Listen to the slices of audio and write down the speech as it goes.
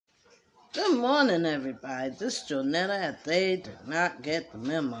Good morning, everybody. This is Jonetta, and they did not get the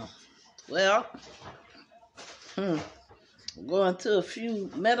memo. Well, hmm, we're going through a few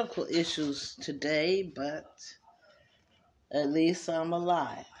medical issues today, but at least I'm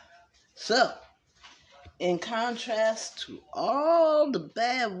alive. So, in contrast to all the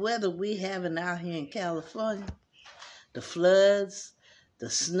bad weather we having out here in California, the floods, the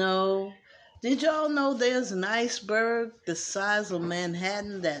snow, did y'all know there's an iceberg the size of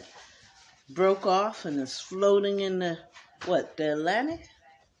Manhattan that broke off and is floating in the Atlantic?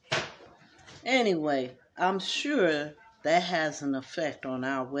 Anyway, I'm sure that has an effect on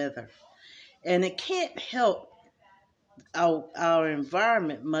our weather. And it can't help our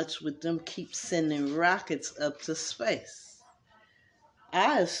environment much with them keep sending rockets up to space.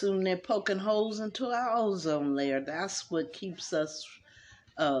 I assume they're poking holes into our ozone layer. That's what keeps us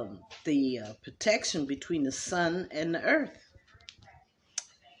the protection between the sun and the earth.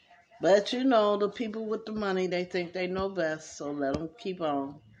 But the people with the money, they think they know best, so let them keep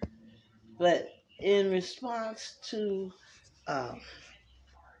on. But in response to uh,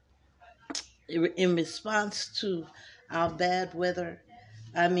 our bad weather,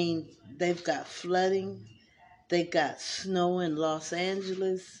 I mean, they've got flooding, they got snow in Los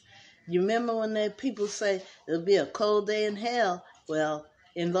Angeles. You remember when people say it'll be a cold day in hell? Well,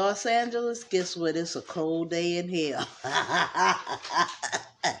 in Los Angeles, guess what? It's a cold day in hell.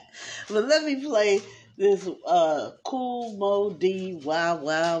 But let me play this Kool Moe Dee Wild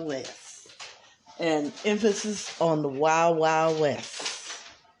Wild West. And emphasis on the Wild Wild West.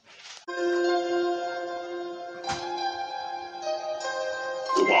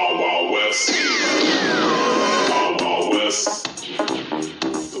 The Wild Wild West. Wild Wild West.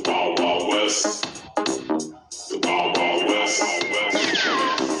 The Wild Wild West. The Wild Wild West.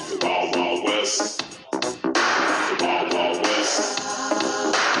 The Wild Wild West. The Wild Wild West.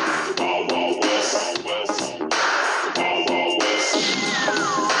 The Wild Wild West. The Wild Wild West.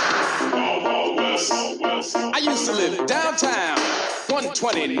 The Wild Wild West. I used to live downtown,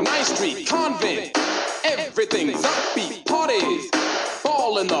 129th Street, Convent. Everything's upbeat, parties,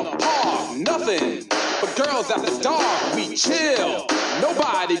 ball in the park, nothing but girls after dark. We chill,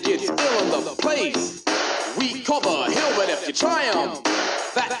 nobody gets ill in the place. We call the hill, but if you try 'em,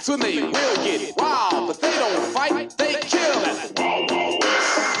 that's when they will get wild. But they don't fight, they kill. That's the Wild Wild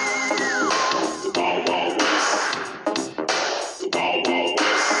West. The Wild Wild West. The Wild Wild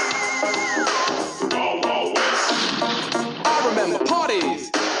West. The Wild Wild West. I remember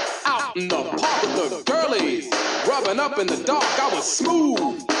parties out in the park with the girlies, rubbing up in the dark. I was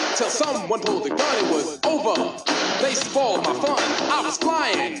smooth till someone pulled the gun. It was over. They spoiled my fun. I was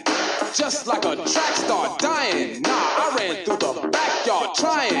flying just like a track star, dying. Nah, I ran through the backyard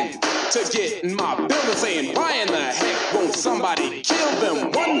trying to get in my building, saying, why in the heck won't somebody kill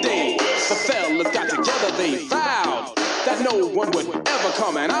them one day? The fellas got together, they vowed that no one would ever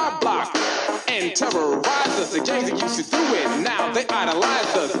come in our block and terrorize us. The gangs that used to do it, now they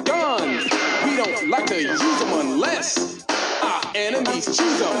idolize us. Guns, we don't like to use them unless our enemies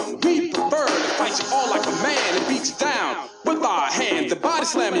choose them. We prefer to fight you all like a man and beat you down with our hands and body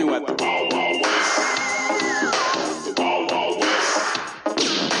slam you at the Wild Wild West. The Wild Wild West.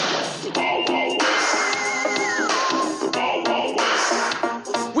 The Wild Wild West. The Wild Wild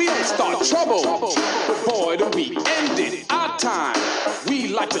West. We don't start trouble, but boy do we end it. Our time, we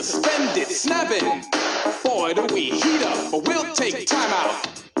like to spend it snapping. Boy do we heat up, but we'll take time out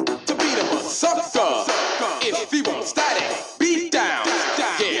to beat up a sucker. If he wants static, beat down.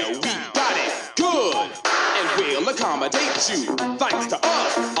 Yeah, we got it good, and we'll accommodate you. Thanks to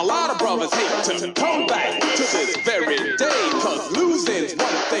us, a lot of brothers hate to come back to this very day. Cause losing's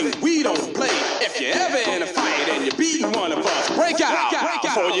one thing we don't play. If you're ever in a fight and you're beating one of us, break out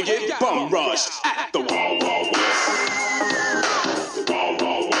before you get bum rushed at the Wild Wild West. The Wild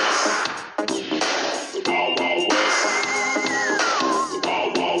Wild West. The Wild Wild West. The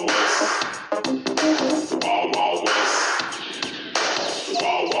Wild Wild West. The Wild Wild West. The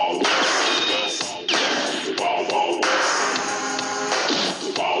Wild Wild West. The Wild Wild West.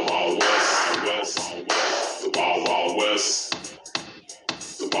 The Wild Wild West. The Wild Wild West.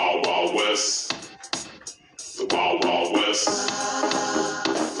 The Wild Wild West. The Wild Wild West.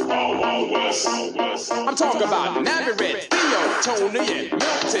 The Wild Wild West. I'm talking about Nabby Red, Theo, Tony, and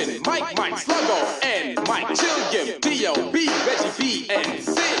Milton, Mike, Sluggo, and Mike Chilliam, D.O.B., Reggie B, and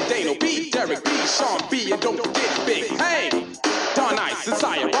Sid, Dano B, Derek B, Sean B, and don't forget Big Hank, Don Ice, and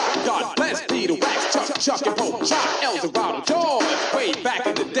Sire Rock, God bless Peter Wax, Chuck, and Pope, Chop, El Dorado, George, way back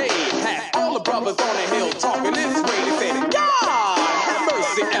in the day, had all the brothers on the hill talking this way. They said, God, have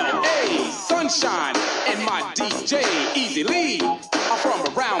mercy, L.A., Sunshine, and my DJ, Easy Lee, are from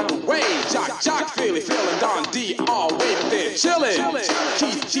around out the way. Jock, Philly, feeling Don D all way up there chillin'.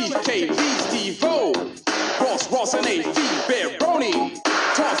 Keith, KB, Steve-O, Ross and A.V., Baroni,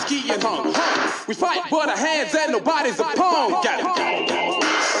 Toski and Hung. We fight but our hands and nobody's a pawn. Got it.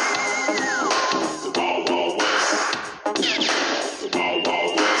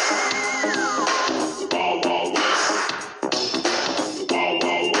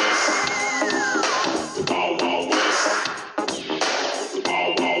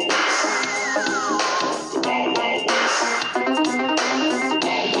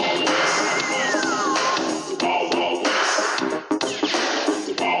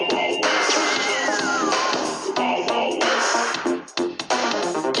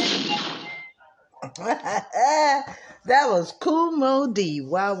 That was Kool Moe Dee,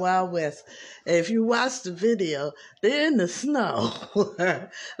 Wild Wild West. If you watch the video, they're in the snow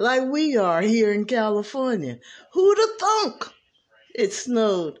like we are here in California. Who'd have thunk it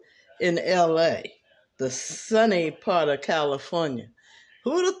snowed in L.A., the sunny part of California?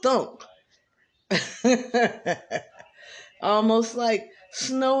 Who'd have thunk? Almost like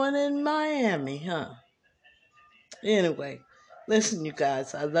snowing in Miami, huh? Anyway, listen, you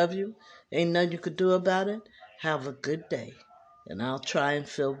guys, I love you. Ain't nothing you could do about it. Have a good day, and I'll try and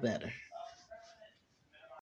feel better.